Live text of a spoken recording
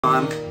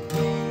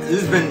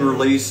This has been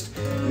released.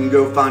 You can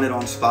go find it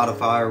on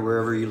Spotify or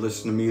wherever you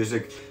listen to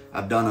music.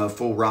 I've done a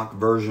full rock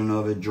version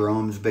of it,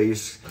 drums,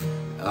 bass,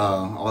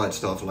 all that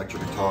stuff,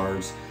 electric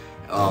guitars.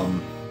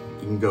 You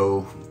can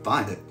go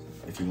find it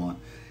if you want.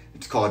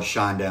 It's called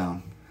Shine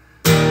Down.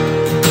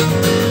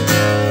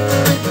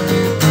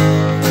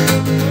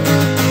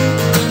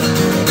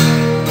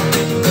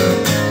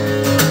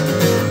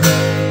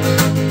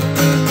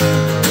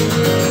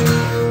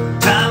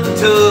 Time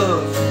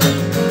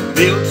tough,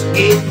 bills are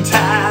getting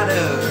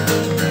tighter.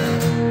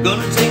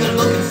 Gonna take a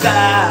look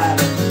inside.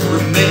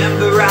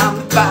 Remember I'm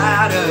the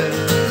fighter.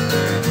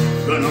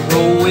 Gonna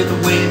roll with the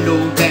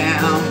window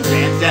down,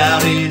 dance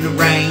out in the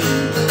rain.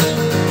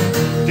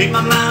 Take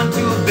my mind to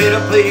a better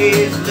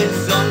place, let the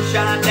sun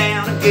shine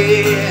down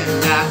again.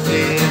 I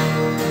said,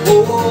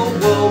 whoa,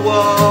 whoa,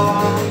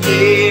 whoa,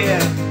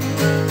 yeah.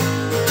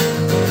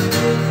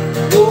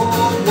 Whoa,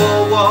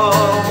 whoa,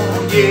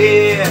 whoa,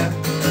 yeah.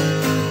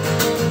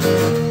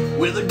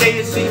 Well, the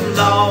days seem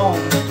long,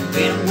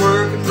 been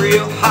working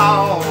real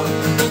hard.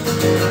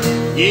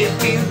 Yeah, it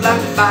feels like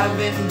the fight I've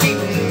been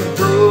beating,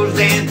 bruised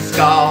and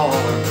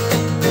scarred.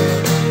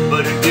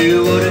 But I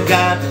do what I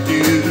got to do,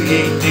 you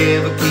ain't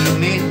never keep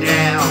me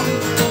down.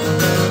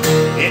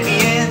 At the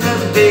end of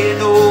the day,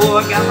 no,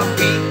 I got my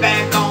feet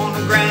back on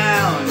the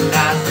ground. And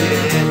I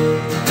said,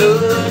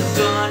 the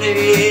sun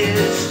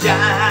is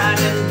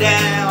shining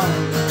down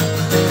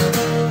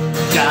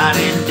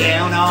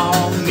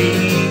on me,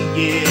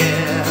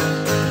 yeah.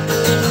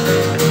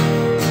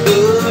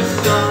 The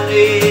sun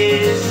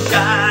is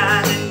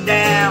shining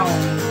down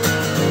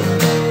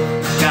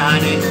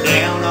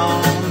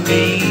on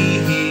me.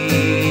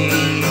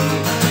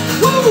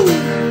 Woo!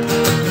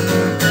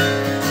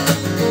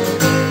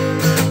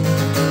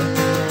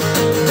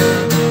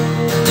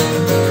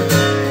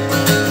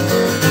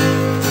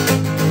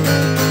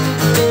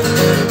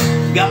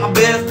 Got my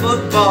best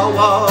foot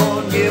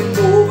forward, yeah,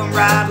 moving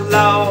right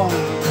along.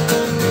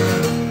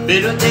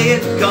 Little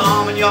days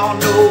come and y'all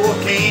know I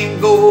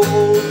can't go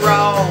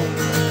wrong.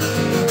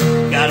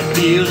 Got a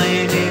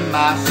feeling in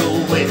my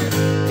soul, it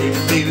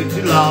didn't feel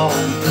too long.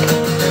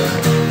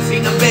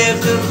 Seen the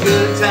best of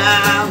good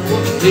times,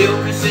 won't you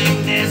help me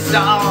sing this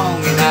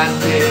song? And I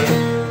said,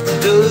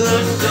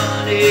 the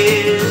sun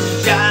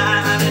is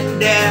shining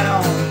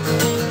down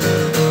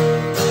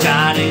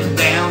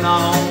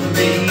on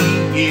me,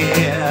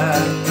 yeah.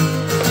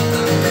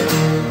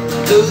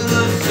 The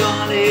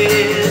sun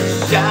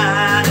is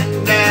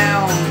shining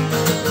down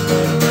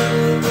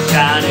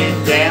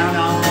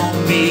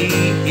on me.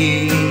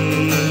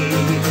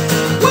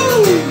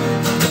 Woo!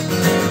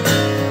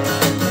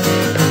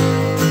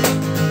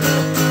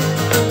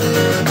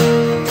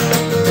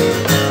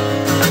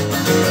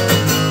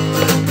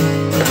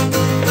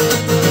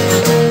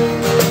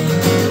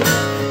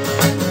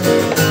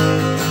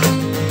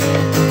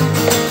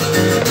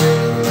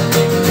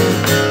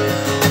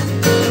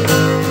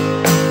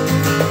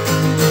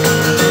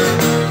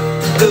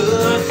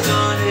 The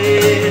sun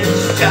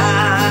is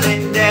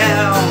shining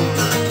down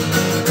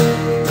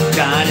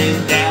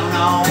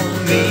on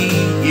me,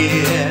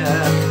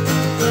 yeah.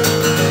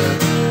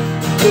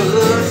 The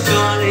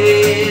sun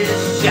is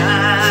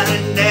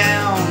shining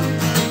down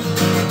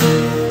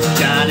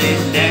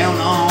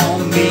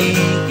on me.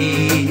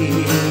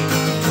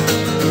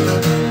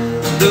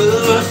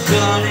 The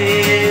sun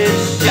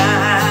is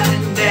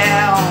shining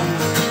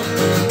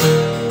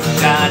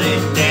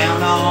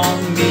down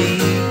on me,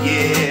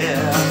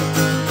 yeah.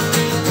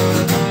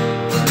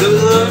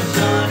 The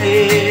sun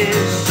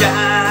is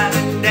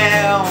shining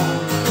down